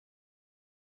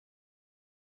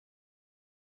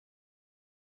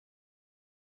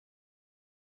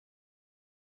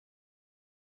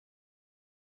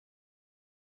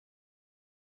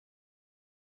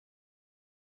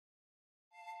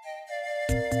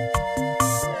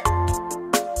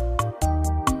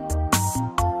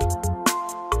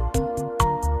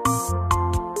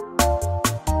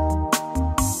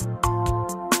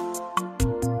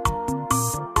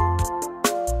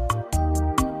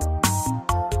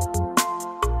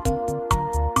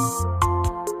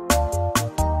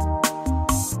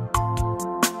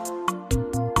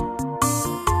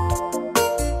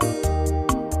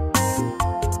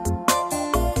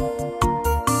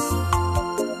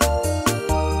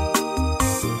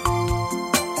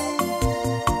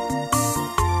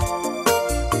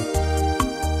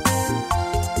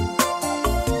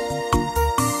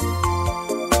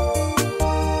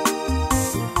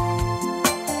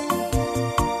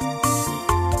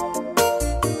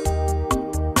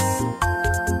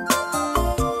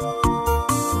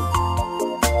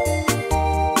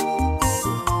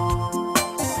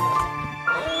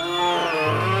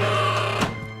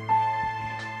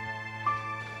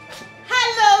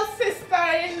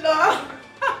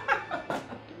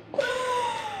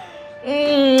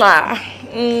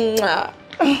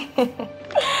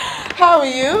How are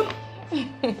you?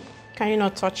 Can you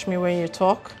not touch me when you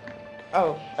talk?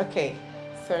 Oh, okay.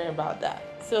 Sorry about that.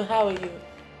 So how are you?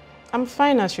 I'm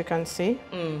fine, as you can see.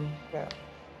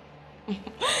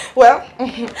 Well,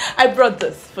 I brought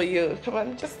this for you. Come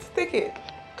on, just take it.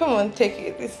 Come on, take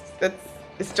it.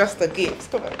 It's just a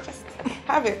gift. Come on, just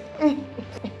have it.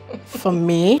 For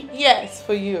me? Yes,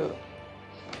 for you.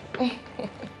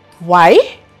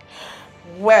 Why?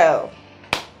 Well,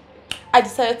 I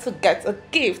decided to get a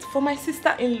gift for my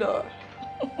sister-in-law.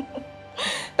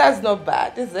 That's not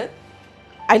bad, is it?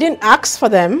 I didn't ask for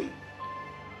them.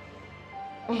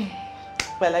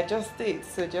 Well, I just did,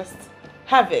 so just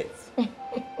have it.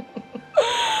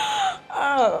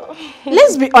 Oh.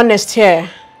 Let's be honest here.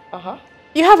 Uh-huh.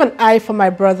 You have an eye for my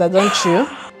brother, don't you?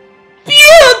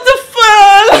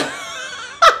 Beautiful!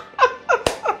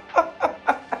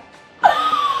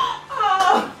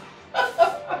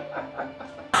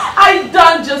 I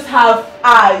don't just have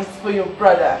eyes for your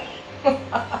brother.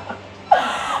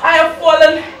 I have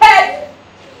fallen head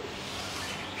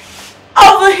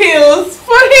over heels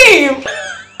for him.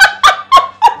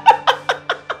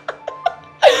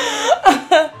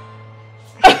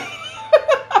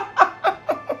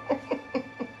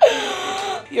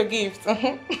 Your gift.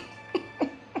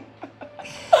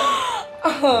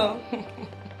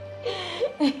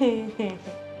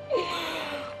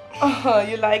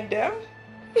 You like them?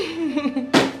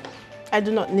 I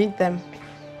do not need them.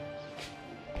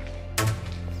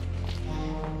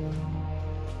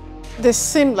 They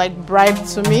seem like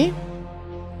bribes to me,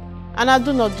 and I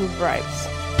do not do bribes.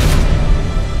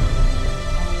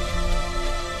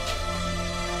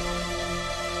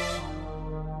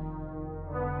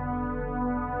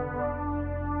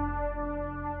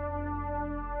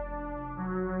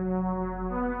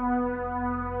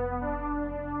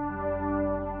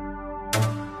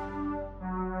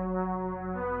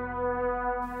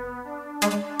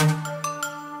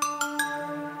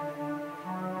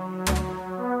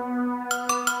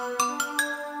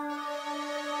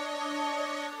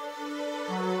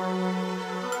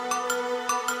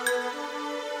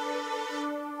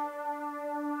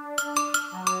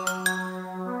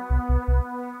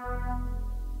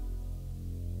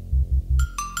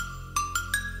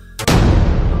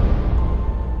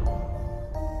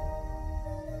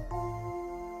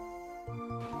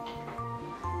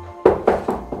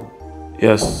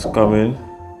 Yes, come in.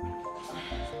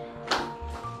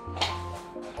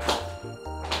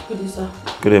 Good day, sir.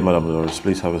 Good day, Madam Dolores.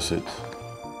 Please have a seat.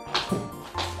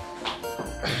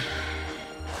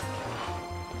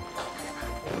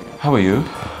 How are you?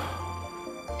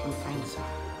 I'm fine, sir.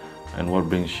 And what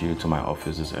brings you to my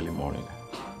office this early morning?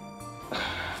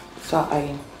 Sir,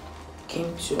 I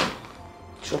came to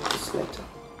drop this letter.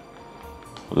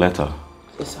 Letter?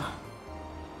 Yes, sir.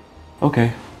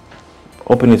 Okay.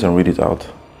 Open it and read it out.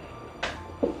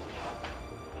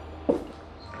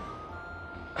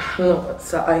 No,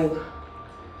 sir,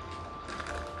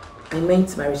 I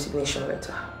meant my resignation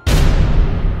letter.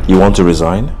 You want to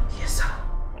resign? Yes, sir.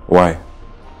 Why?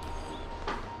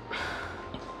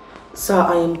 Sir,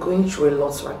 I am going through a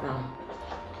lot right now.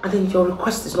 I think your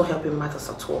request is not helping matters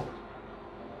at all.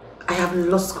 I have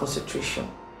lost concentration.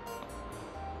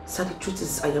 Sir, the truth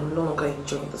is I am no longer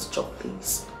enjoying this job,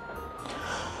 please.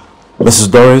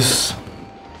 Mrs. Doris,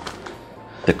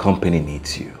 the company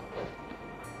needs you.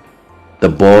 The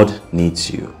board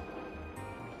needs you.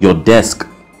 Your desk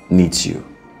needs you.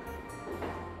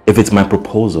 If it's my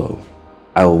proposal,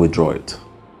 I will withdraw it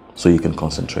so you can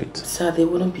concentrate. Sir, there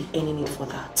wouldn't be any need for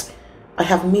that. I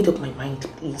have made up my mind,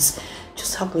 please.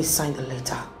 Just help me sign the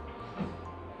letter.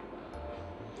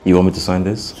 You want me to sign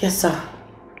this? Yes, sir.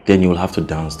 Then you will have to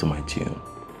dance to my tune.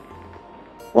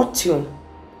 What tune?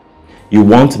 You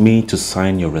want me to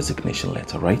sign your resignation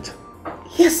letter, right?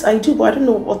 Yes, I do, but I don't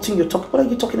know what tune you're talking about. What are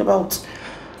you talking about?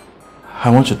 I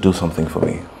want you to do something for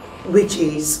me. Which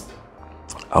is?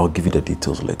 I'll give you the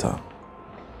details later.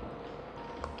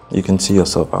 You can see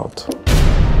yourself out.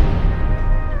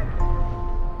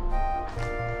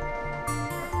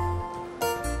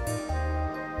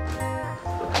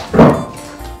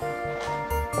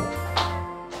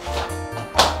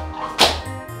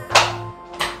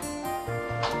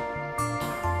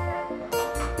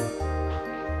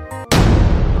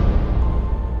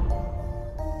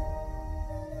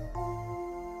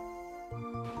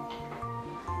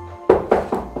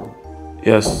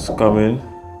 Yes, come in.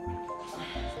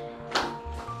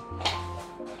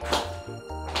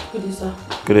 Good day, sir.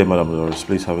 Good day, Madam Doris.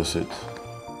 Please have a seat.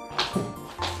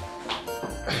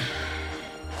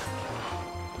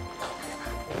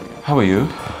 How are you? I'm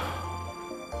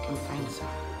fine, sir.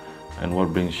 And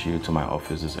what brings you to my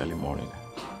office this early morning?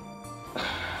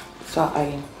 Sir,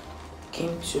 I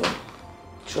came to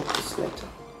drop this letter.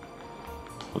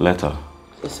 Letter?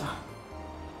 Yes, sir.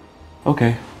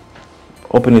 Okay.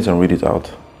 Open it and read it out.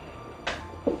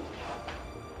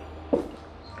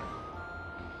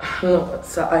 No,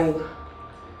 sir,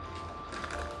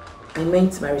 I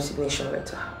meant my resignation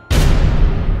letter.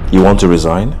 You want to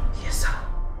resign? Yes, sir.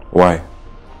 Why?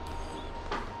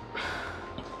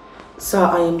 Sir,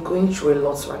 I am going through a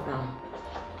lot right now.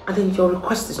 I think your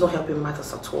request is not helping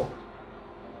matters at all.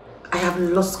 I have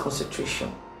lost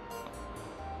concentration.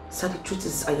 Sir, the truth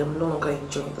is I am no longer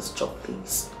enjoying this job,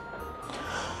 please.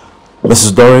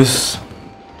 Mrs. Doris,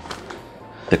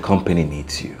 the company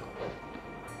needs you.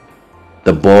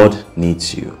 The board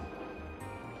needs you.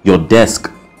 Your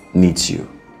desk needs you.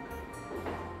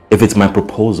 If it's my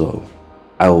proposal,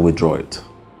 I will withdraw it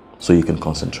so you can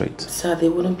concentrate. Sir, there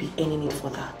wouldn't be any need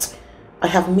for that. I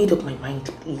have made up my mind,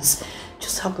 please.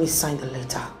 Just help me sign the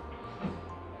letter.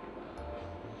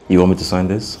 You want me to sign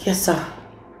this? Yes, sir.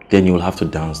 Then you will have to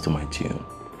dance to my tune.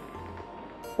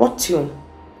 What tune?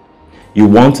 You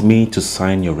want me to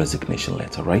sign your resignation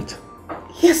letter, right?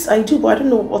 Yes, I do, but I don't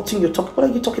know what tune you're talking about.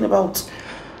 What are you talking about?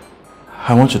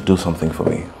 I want you to do something for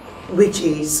me. Which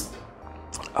is?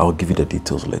 I'll give you the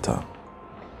details later.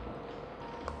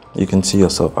 You can see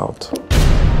yourself out.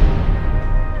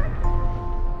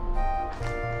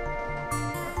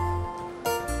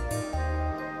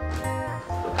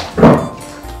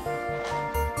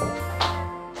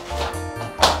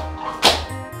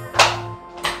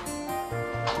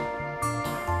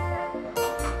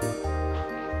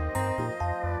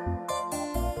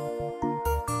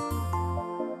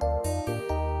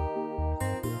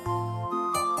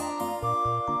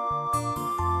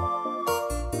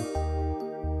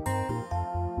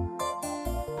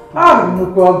 No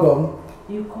problem.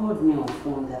 You called me on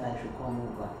phone that I should come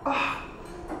over.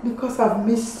 Because I've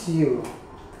missed you.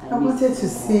 I missed wanted you to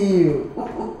see you.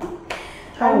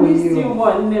 How are I missed you? you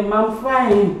one name. I'm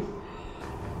fine.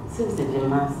 Since the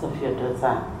demands of your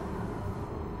daughter,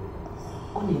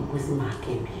 only was my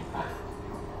paper.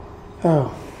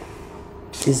 Oh,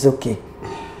 it's okay.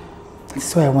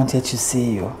 So I wanted to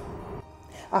see you.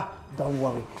 Don't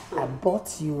worry. I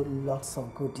bought you lots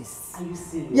of goodies. Are you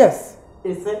serious? Yes.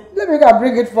 Is it? Let me go and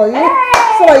bring it for you,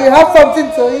 so that you have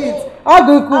something to eat. I'll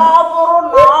do cook.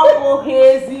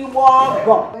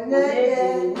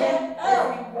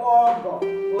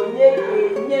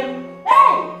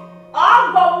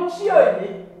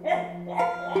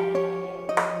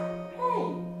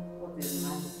 What a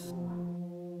nice woman.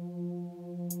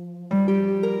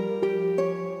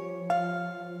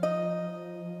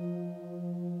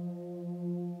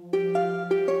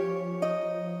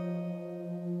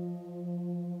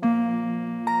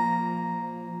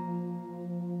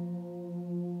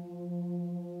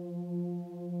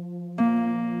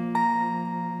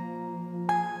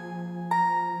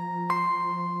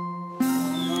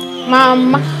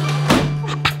 Mama.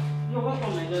 You're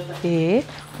welcome, my daughter. Hey.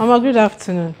 Mama, good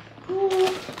afternoon.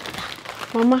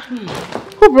 Mama,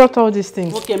 who brought all these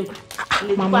things? Okay,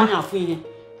 Mama.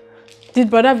 Did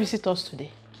brother visit us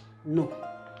today? No.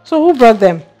 So who brought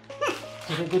them?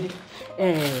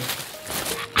 You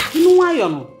know why you're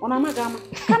not?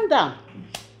 Calm down.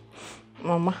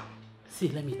 Mama. See,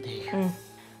 let me tell you.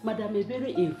 Madam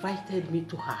Ebere invited me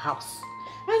to her house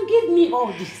and gave me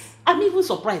all this. I'm even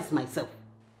surprised myself.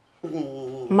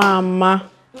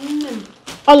 Mama.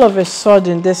 All of a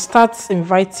sudden, they start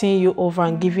inviting you over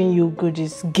and giving you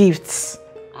goodies, gifts.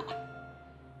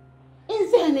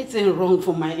 Is there anything wrong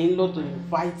for my in-law to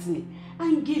invite me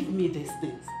and give me these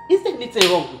things? Is there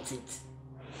anything wrong with it?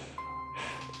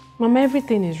 Mama,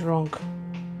 everything is wrong.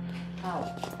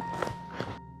 How?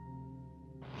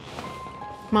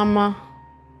 Mama,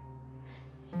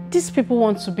 these people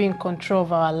want to be in control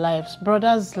of our lives,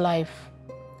 brother's life.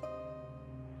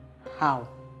 How?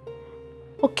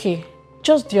 Okay,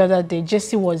 just the other day,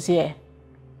 Jessie was here,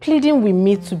 pleading with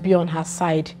me to be on her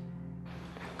side.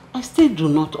 I still do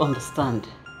not understand.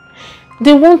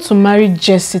 They want to marry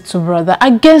Jessie to brother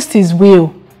against his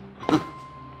will.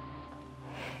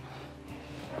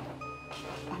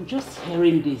 I'm just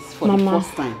hearing this for Mama. the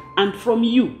first time. And from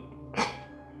you.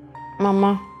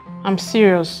 Mama, I'm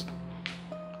serious.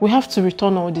 We have to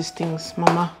return all these things,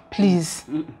 Mama, please.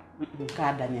 You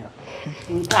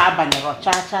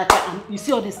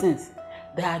see all these things?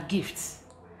 They are gifts.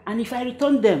 And if I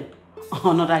return them,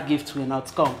 another gift will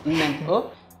not come.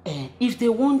 If they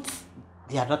want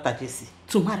their daughter Jessie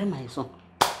to marry my son,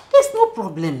 there's no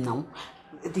problem now.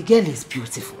 The girl is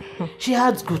beautiful. She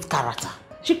has good character.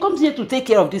 She comes here to take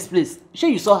care of this place. Sure,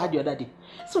 you saw her the other day.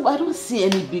 So I don't see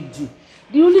any big deal.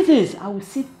 The only thing is I will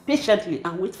sit patiently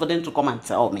and wait for them to come and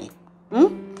tell me.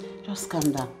 Just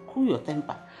calm down. Cool your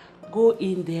temper. Go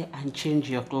in there and change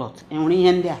your clothes. And when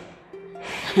you're in there,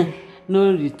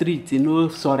 no retreat, no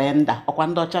surrender.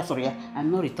 I'm not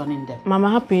returning them.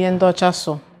 Mama, happy and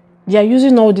so. They are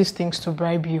using all these things to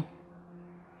bribe you.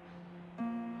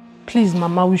 Please,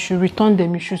 Mama, we should return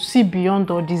them. You should see beyond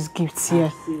all these gifts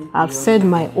here. I've said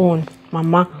my own,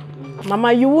 Mama.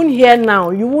 Mama, you won't hear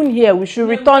now. You won't hear. We should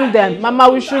return them. Mama,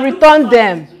 we should return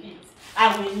them.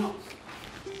 I will not.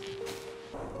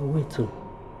 Wait, too.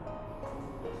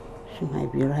 She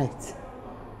might be right.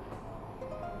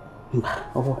 They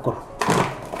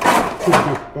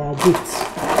are gifts.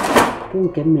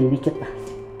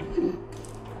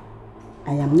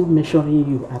 I am not measuring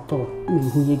you at all.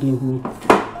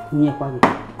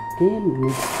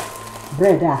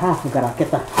 Bread, half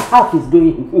half is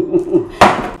going.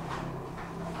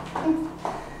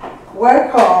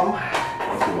 Welcome.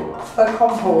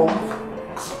 Welcome home.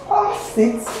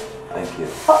 Sit. Thank you.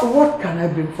 What can I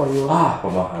bring for you?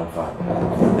 Mama, I'm fine.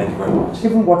 Thank you very much.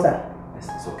 Even water. Yes,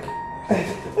 it's okay.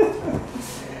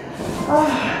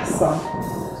 Son.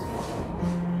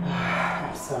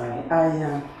 I'm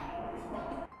sorry.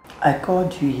 I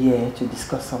called you here to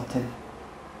discuss something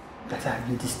that has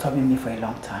been disturbing me for a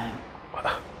long time.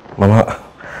 Mama,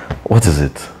 what is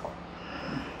it?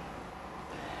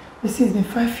 You see, it's been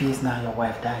 5 years now your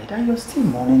wife died and you're still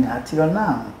mourning her till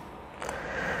now.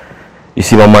 You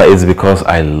see, Mama, it's because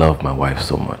I love my wife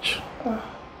so much.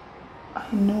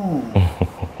 I know.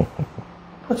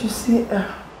 But you see,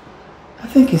 I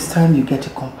think it's time you get a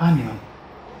companion.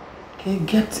 Okay,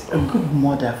 get a good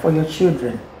mother for your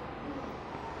children.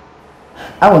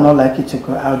 I would not like you to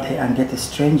go out there and get a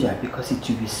stranger because it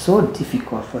will be so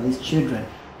difficult for these children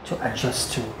to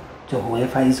adjust to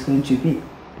whoever is going to be.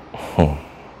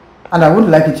 And I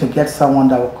wouldn't like you to get someone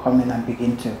that will come in and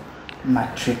begin to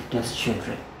maltreat those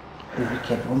children. The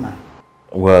wicked woman.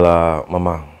 Well,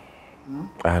 Mama,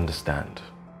 I understand.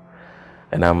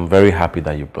 And I'm very happy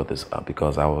that you brought this up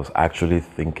because I was actually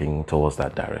thinking towards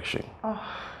that direction.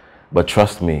 But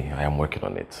trust me, I am working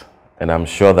on it. And I'm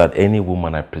sure that any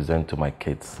woman I present to my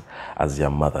kids as their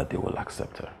mother, they will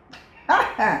accept her.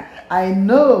 I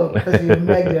know, because you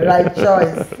make the right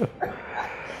choice.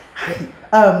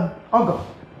 Ogo.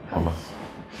 Mama.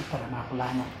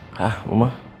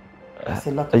 Mama.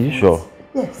 Are you sure?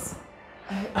 Yes.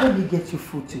 Let me get you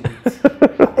food to eat.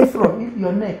 If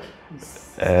your neck is...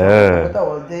 No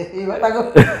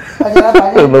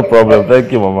problem.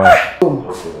 Thank you, Mama.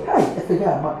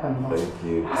 Thank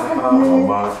you.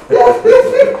 Mama. Thank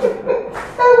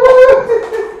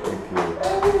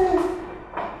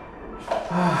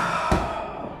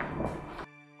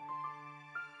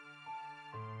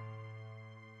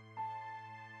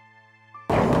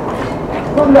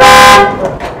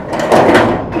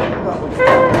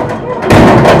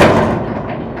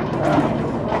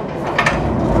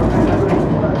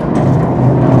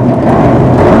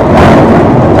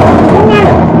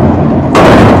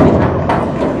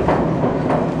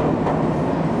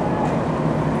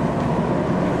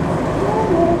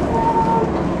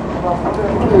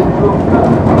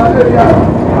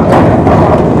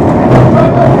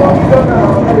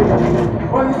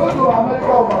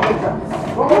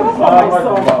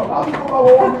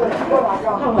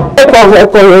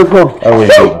How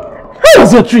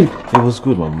was your trip? It was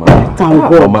good, Mama. Thank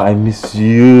God. Mama, I miss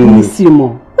you. Miss you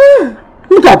more.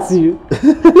 Look at you.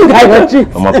 Look at your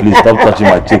cheeks. Mama, please stop touching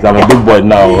my cheeks. I'm a big boy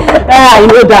now. I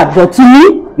know that, but to me,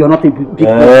 you're not a big boy.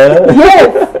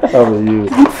 Yes. How are you?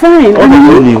 I'm fine.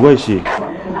 Oh, really? Where is she?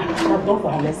 I've gone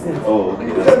for her lesson. Oh, okay.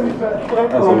 That's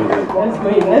good. Let's go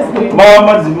in. Let's go in.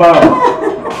 Mama,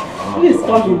 Please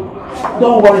come in.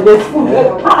 Don't worry, there's food.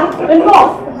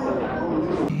 Enough.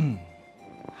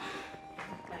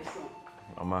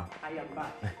 Mama. I am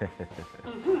back.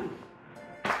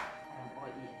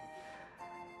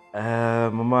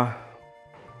 Mama,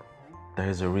 there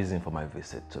is a reason for my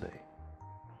visit today.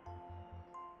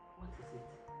 What is it?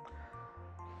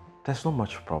 There's not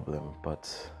much problem,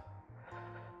 but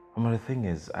Mama, the thing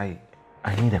is, I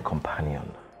need a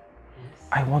companion. Yes.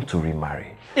 I want to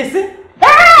remarry. Is it?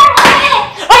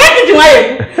 Hey! Did you want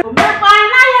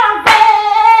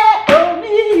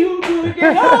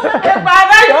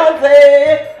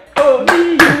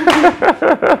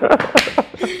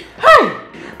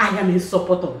I am in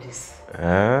support of this.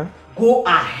 Go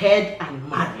ahead and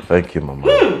marry. Thank you, Mama. I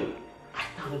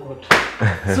thank God.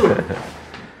 So,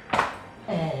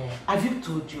 have you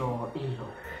told your in-law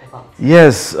about it?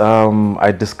 Yes,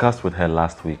 I discussed with her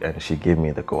last week and she gave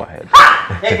me the go-ahead.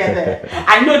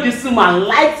 I know this woman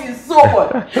likes you so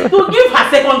much. To give her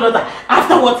second daughter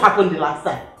after what happened the last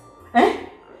time. Eh?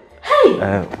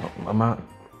 Hey! Mama,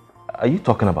 are you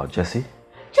talking about Jessie?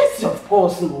 Jessie, of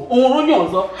course, no.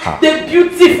 The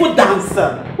beautiful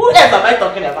dancer. Who else am I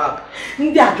talking about?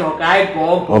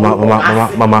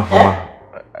 Mama,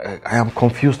 I am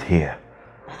confused here.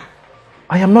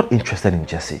 I am not interested in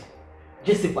Jessie.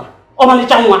 Jessie, you're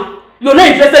not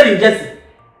interested in Jessie.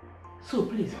 So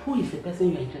please, who is the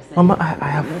person you're interested Mama, in? I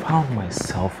have found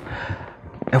myself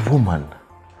a woman.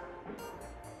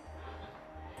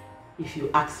 If you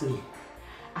ask me,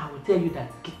 I will tell you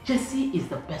that Jessie is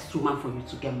the best woman for you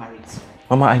to get married to.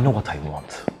 Mama, I know what I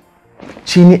want.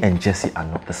 Chini and Jessie are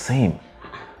not the same.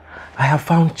 I have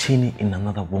found Chini in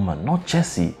another woman, not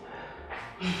Jessie.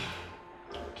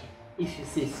 Okay, if you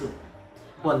say so.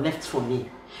 But left for me,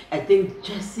 I think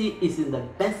Jessie is in the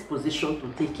best position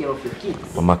to take care of your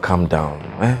kids. Mama, calm down.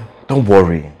 Don't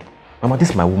worry. Mama, this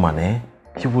is my woman,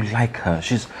 You would like her.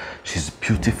 She's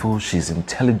beautiful, she's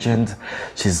intelligent,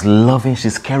 she's loving,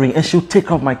 she's caring, and she'll take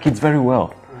care of my kids very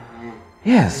well.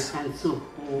 Yes. And so,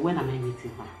 when am I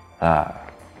meeting her?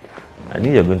 I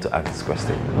knew you were going to ask this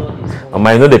question. Mama,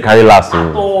 I know they carry last.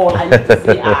 Oh, I need to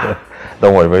see her.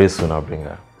 Don't worry, very soon I'll bring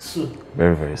her. Soon?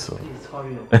 Very, very soon. Please,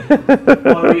 hurry up.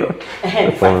 Hurry up.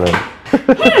 No problem.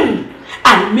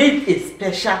 I made a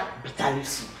special bitter leaf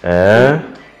soup.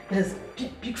 There's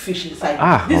big fish inside.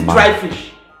 This Mama. dry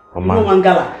fish. Mama.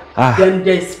 Mangala. Then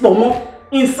there's pomo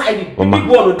inside it. The big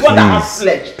one, the one that has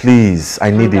flesh. Please, I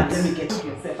need it. Let me get it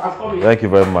yourself. I'm coming. Thank you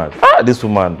very much. This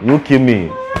woman, you kill me.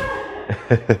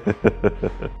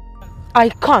 I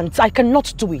can't. I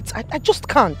cannot do it. I just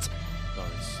can't.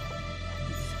 Doris,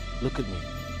 look at me.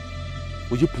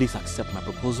 Will you please accept my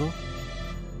proposal?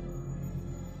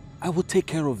 I will take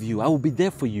care of you. I will be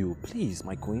there for you. Please,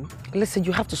 my queen. Listen,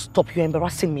 you have to stop. You're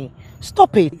embarrassing me.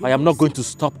 Stop it. I am not going to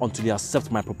stop until you accept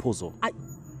my proposal.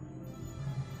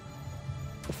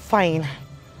 Fine.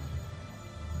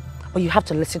 But you have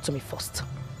to listen to me first.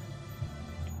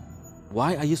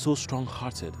 Why are you so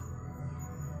strong-hearted?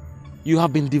 You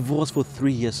have been divorced for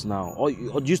 3 years now. Or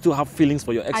do you still have feelings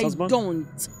for your ex-husband?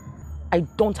 I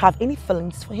don't have any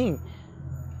feelings for him.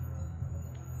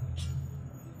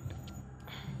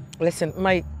 Listen,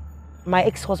 my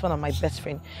ex-husband and my best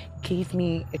friend gave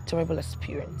me a terrible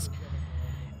experience.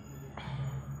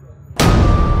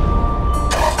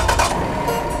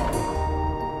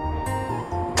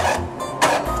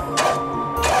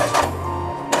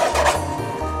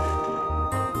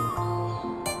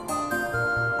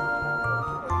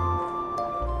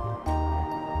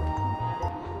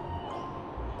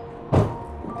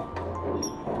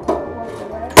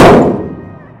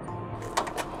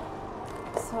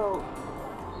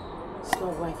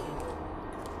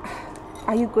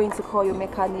 Are you going to call your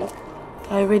mechanic?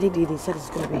 I already did. He said it's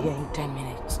going to be here in 10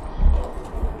 minutes.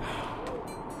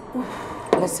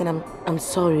 Listen, I'm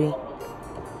sorry.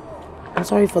 I'm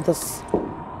sorry for this.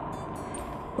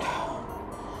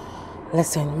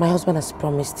 Listen, my husband has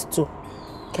promised to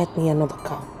get me another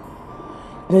car.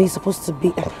 You know, it's supposed to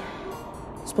be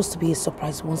a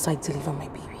surprise once I deliver my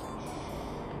baby.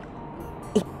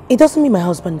 It doesn't mean my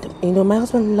husband, you know, my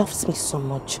husband loves me so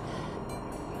much.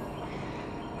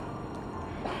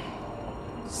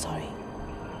 Sorry.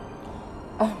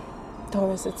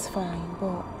 Doris, it's fine,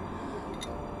 but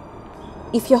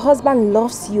if your husband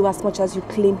loves you as much as you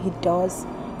claim he does,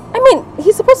 I mean,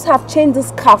 he's supposed to have changed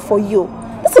this car for you.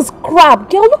 This is crap,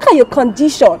 girl. Look at your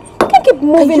condition. You can't keep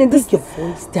moving in this. Take your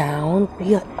voice down.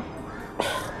 Yeah.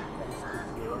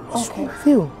 Okay.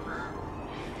 Feel.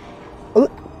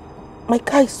 My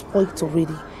car is spoiled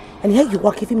already, and here you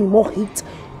are giving me more heat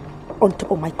on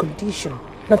top of my condition.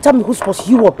 Now tell me who's supposed,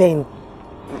 you or Ben?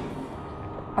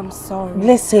 I'm sorry.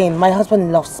 Listen, my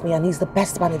husband loves me and he's the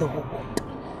best man in the whole world.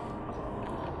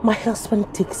 My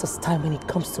husband takes his time when it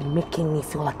comes to making me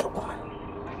feel like a woman.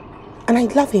 And I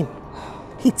love him.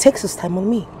 He takes his time on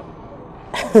me.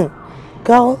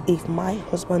 Girl, if my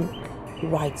husband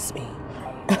writes me,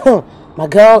 my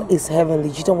girl is heavenly.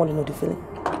 You don't want to know the feeling.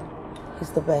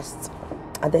 He's the best.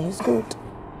 And then he's good.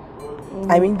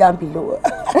 I mean down below.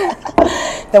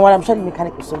 Then when I'm sure the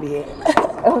mechanic will soon be here.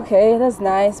 Okay, that's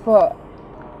nice, but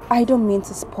I don't mean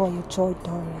to spoil your joy,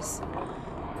 Doris.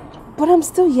 But I'm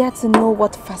still yet to know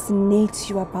what fascinates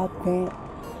you about Ben.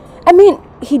 I mean,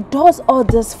 he does all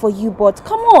this for you, but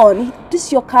come on,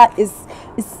 your car is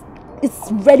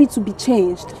ready to be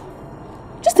changed.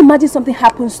 Just imagine something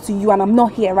happens to you and I'm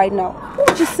not here right now. What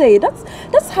would you say?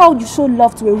 That's how you show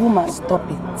love to a woman. Stop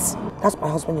it. That's my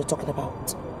husband you're talking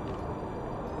about.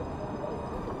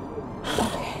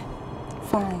 Okay,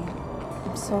 fine.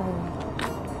 I'm sorry.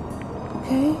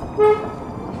 Okay?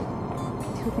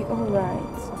 He'll be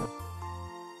alright.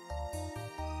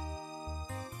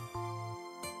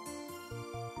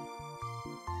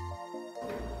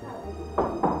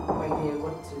 My dear,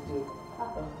 what to do?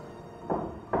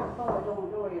 Oh,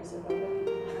 don't worry yourself. Are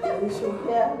you sure?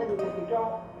 Yeah, let me make it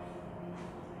drop.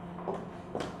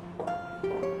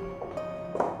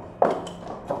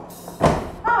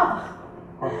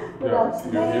 Good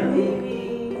afternoon,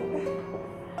 baby.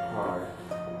 Hi.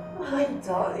 Hi,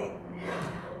 darling.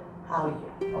 How are you?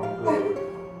 I'm good.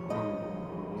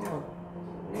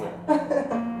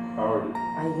 How are you? I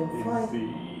am fine.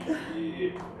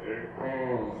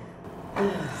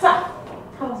 Sir,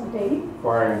 how's the day?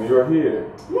 Fine, you're here.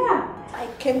 Yeah, I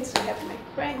came to help my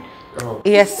friend. Oh,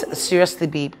 Yes, seriously,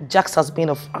 babe. Jax has been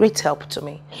of great help to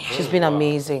me. She's been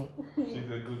amazing. she's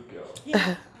a good girl.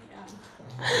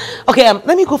 Okay,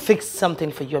 let me go fix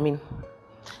something for you. I mean,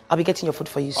 I'll be getting your food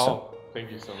for you soon. Oh, thank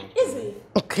you so much. Easy.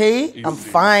 Okay, I'm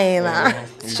fine.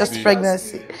 It's just Easy.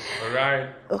 pregnancy. Alright.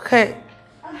 Okay.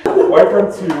 Why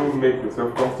can't you make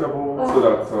yourself comfortable so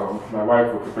that my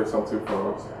wife will prepare something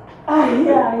for us?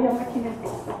 Yeah, you're making it.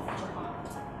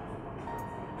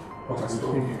 What are you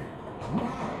doing here?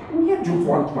 What do you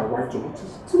want my wife to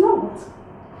notice? To know what?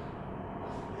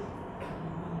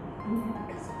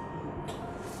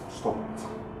 Stop it.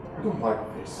 I don't like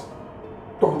this.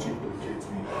 Don't implicate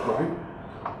me, right?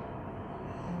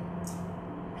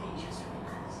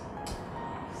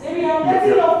 Baby, I'm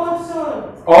getting your food soon.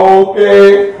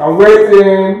 Okay, I'm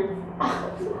waiting.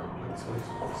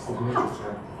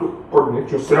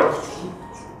 Coordinate yourself.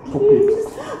 Stop it.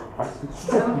 I said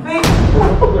stop it.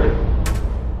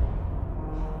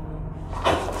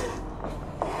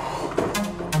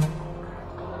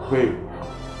 Wait,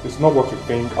 it's not what you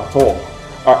think at all.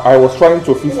 I was trying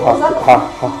to fix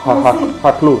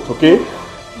her clothes, okay?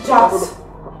 Jax.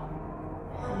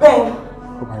 Ben.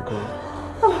 Oh my god.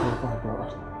 Oh my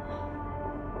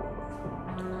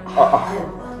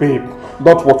god. Babe,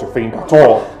 not what you think at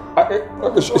all.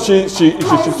 She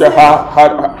had.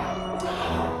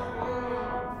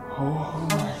 Oh my god.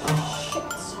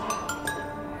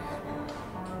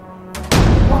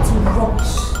 What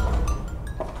rubbish.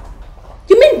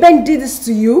 You mean Ben did this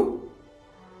to you?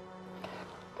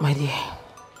 My dear,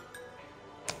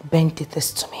 Ben did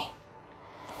this to me.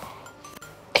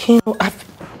 You know, I've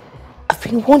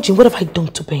been wondering, what have I done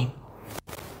to Ben?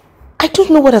 I don't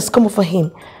know what has come over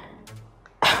him.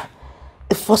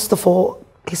 First of all,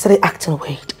 he started acting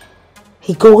weird.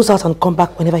 He goes out and comes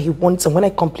back whenever he wants, and when I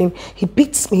complain, he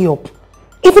beats me up,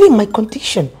 even in my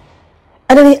condition.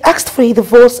 And then he asked for a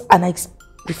divorce, and I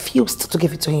refused to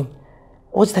give it to him.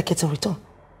 What did I get in return?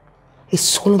 A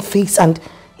swollen face and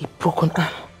a broken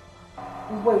arm.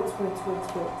 Wait.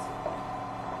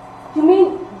 You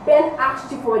mean Ben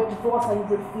asked you for a divorce and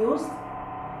you refused?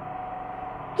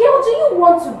 Gail, do you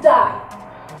want to die?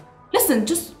 Listen,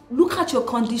 just look at your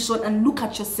condition and look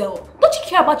at yourself. Don't you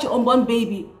care about your unborn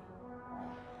baby?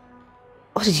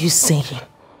 What did you say?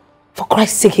 For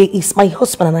Christ's sake, he is my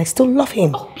husband and I still love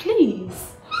him. Oh,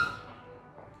 please.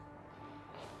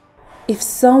 If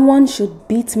someone should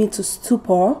beat me to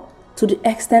stupor, to the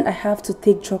extent I have to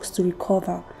take drugs to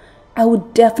recover, I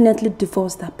would definitely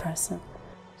divorce that person.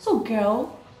 So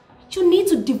girl, you need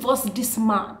to divorce this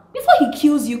man before he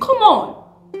kills you. Come on.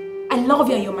 I love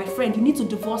you and you're my friend. You need to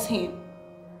divorce him.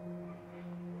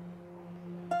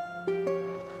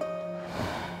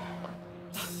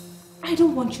 I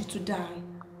don't want you to die.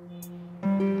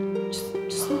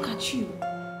 Just look at you.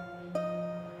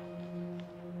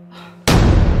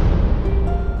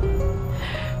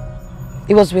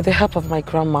 It was with the help of my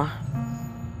grandma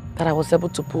that I was able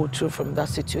to pull through from that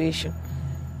situation.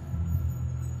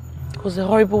 It was a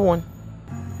horrible one.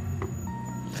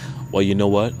 Well, you know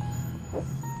what?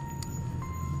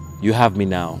 You have me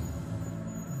now,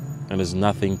 and there's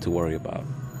nothing to worry about.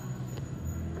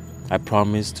 I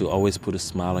promise to always put a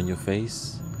smile on your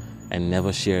face and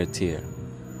never share a tear.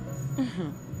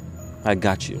 I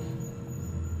got you,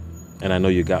 and I know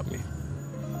you got me.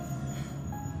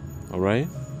 All right?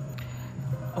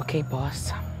 Okay,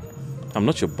 boss. I'm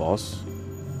not your boss.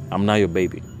 I'm not your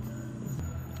baby.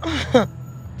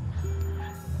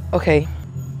 Okay.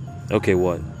 Okay,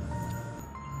 what?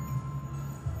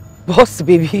 Boss,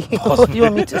 baby. What do you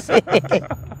want me to say?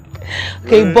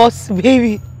 Okay, boss,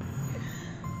 baby.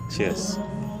 Cheers.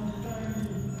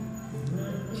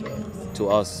 To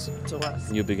us. To us.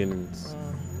 New beginnings.